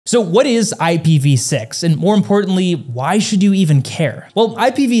So what is IPv6? And more importantly, why should you even care? Well,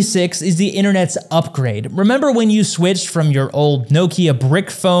 IPv6 is the internet's upgrade. Remember when you switched from your old Nokia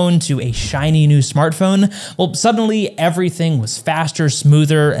brick phone to a shiny new smartphone? Well, suddenly everything was faster,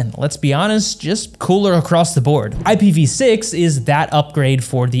 smoother, and let's be honest, just cooler across the board. IPv6 is that upgrade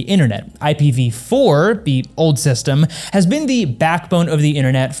for the internet. IPv4, the old system, has been the backbone of the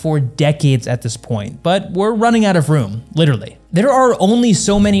internet for decades at this point, but we're running out of room, literally. There are only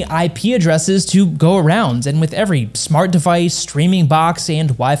so many IP addresses to go around, and with every smart device, streaming box, and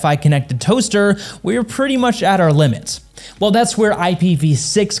Wi-Fi connected toaster, we're pretty much at our limits. Well, that's where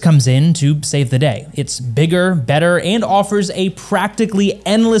IPv6 comes in to save the day. It's bigger, better, and offers a practically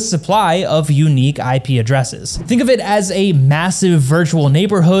endless supply of unique IP addresses. Think of it as a massive virtual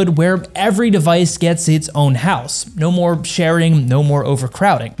neighborhood where every device gets its own house. No more sharing, no more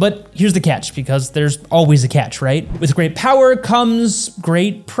overcrowding. But here's the catch, because there's always a catch, right? With great power comes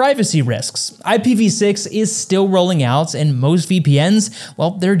great privacy risks. IPv6 is still rolling out, and most VPNs,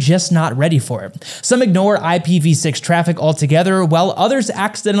 well, they're just not ready for it. Some ignore IPv6 traffic altogether, while others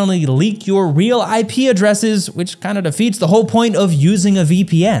accidentally leak your real IP addresses, which kind of defeats the whole point of using a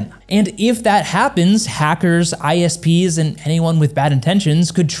VPN. And if that happens, hackers, ISPs, and anyone with bad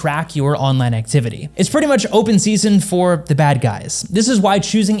intentions could track your online activity. It's pretty much open season for the bad guys. This is why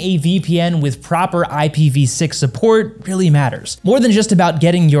choosing a VPN with proper IPv6 support really matters. More than just about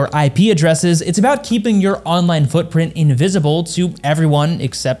getting your IP addresses, it's about keeping your online footprint invisible to everyone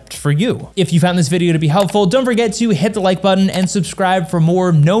except for you. If you found this video to be helpful, don't forget to hit the like button and subscribe for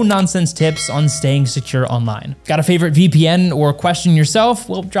more no-nonsense tips on staying secure online. Got a favorite VPN or question yourself?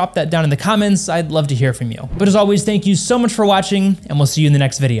 Well, drop that down in the comments. I'd love to hear from you. But as always, thank you so much for watching, and we'll see you in the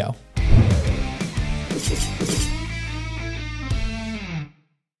next video.